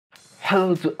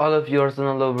Hello to all of you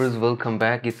Arsenal lovers, welcome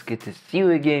back. It's good to see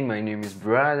you again. My name is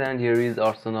Brad and here is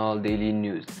Arsenal Daily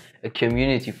News, a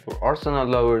community for Arsenal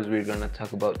lovers. We're gonna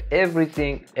talk about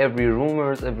everything, every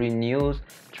rumors, every news,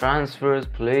 transfers,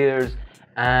 players,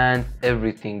 and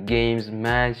everything, games,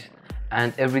 match,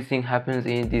 and everything happens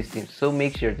in this team. So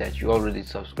make sure that you already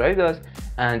subscribed us,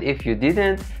 and if you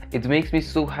didn't, it makes me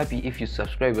so happy if you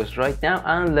subscribe us right now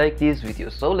and like this video.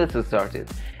 So let's start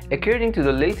it. According to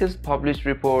the latest published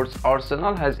reports,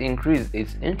 Arsenal has increased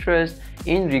its interest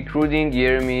in recruiting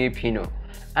Yeremi Pino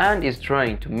and is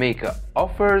trying to make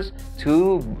offers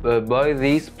to buy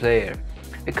this player.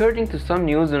 According to some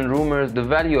news and rumors, the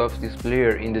value of this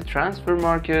player in the transfer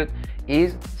market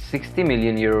is 60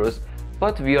 million euros,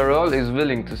 but Villarreal is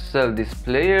willing to sell this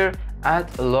player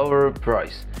at a lower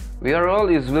price.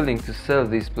 Villarreal is willing to sell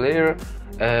this player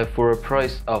for a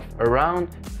price of around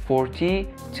 40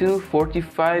 to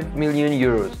 45 million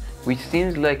euros, which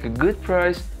seems like a good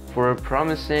price for a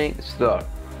promising star.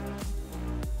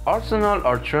 Arsenal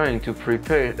are trying to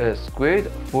prepare a squad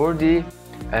for the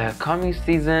coming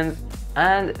seasons,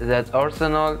 and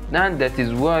that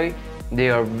is why they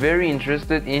are very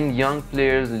interested in young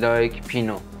players like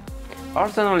Pino.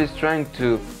 Arsenal is trying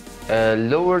to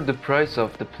lower the price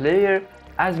of the player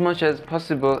as much as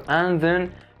possible and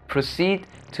then proceed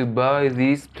to buy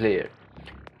this player.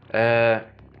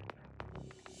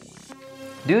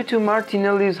 Due to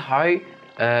Martinelli's high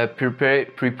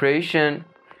preparation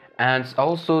and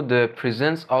also the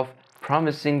presence of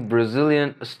promising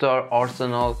Brazilian star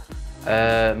Arsenal,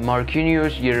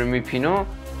 Marquinhos Yeremi Pino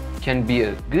can be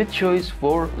a good choice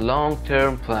for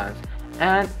long-term plans,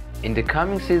 and in the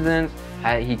coming seasons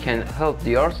he can help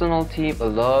the Arsenal team a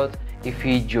lot if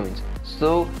he joins.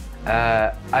 So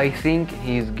I think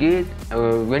he's good.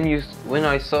 When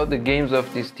I saw the games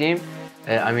of this team,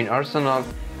 Arsenal,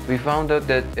 we found out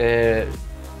that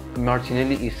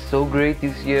Martinelli is so great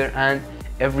this year, and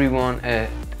everyone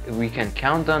we can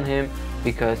count on him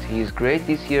because he is great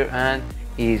this year and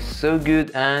he is so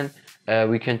good, and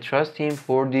we can trust him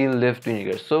for the left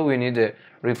winger. So we need a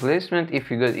replacement if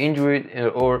he got injured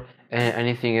or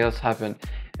anything else happened.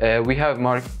 We have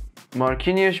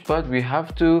Marquinhos, but we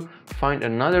have to find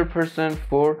another person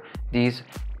for this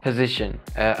position.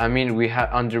 We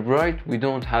have on the right, we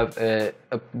don't have a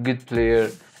good player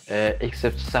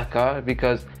except Saka,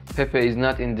 because Pepe is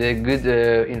not in the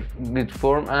good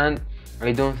form, and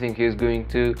I don't think he's going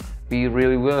to be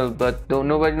really well. But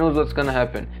nobody knows what's gonna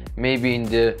happen. Maybe in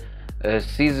the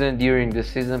during the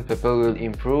season, Pepe will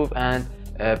improve and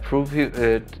prove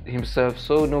himself,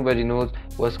 so nobody knows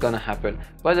what's gonna happen.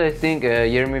 But I think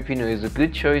Yeremi Pino is a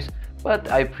good choice,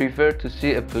 but I prefer to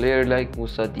see a player like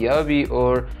Moussa Diaby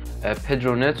or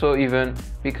Pedro Neto even,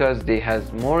 because they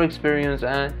has more experience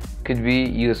and could be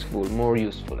more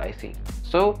useful, I think.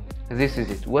 So this is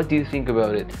it. What do you think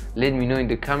about it? Let me know in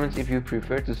the comments if you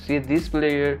prefer to see this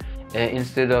player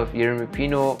instead of Yeremi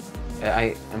Pino.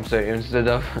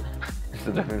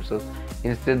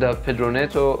 Instead of Pedro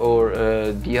Neto or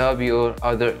Diaby or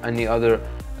any other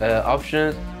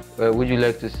options. Would you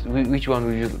like to? Which one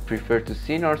would you prefer to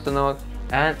see in Arsenal?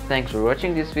 And thanks for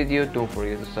watching this video. Don't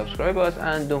forget to subscribe us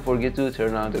and don't forget to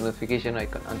turn on the notification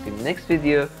icon. Until next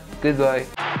video, goodbye.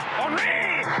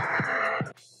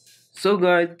 So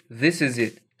guys, this is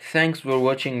it. Thanks for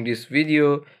watching this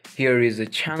video. Here is a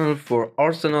channel for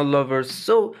Arsenal lovers,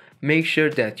 so make sure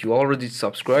that you already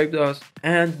subscribed us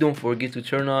and don't forget to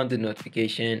turn on the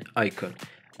notification icon.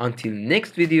 Until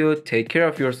next video, take care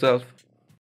of yourself.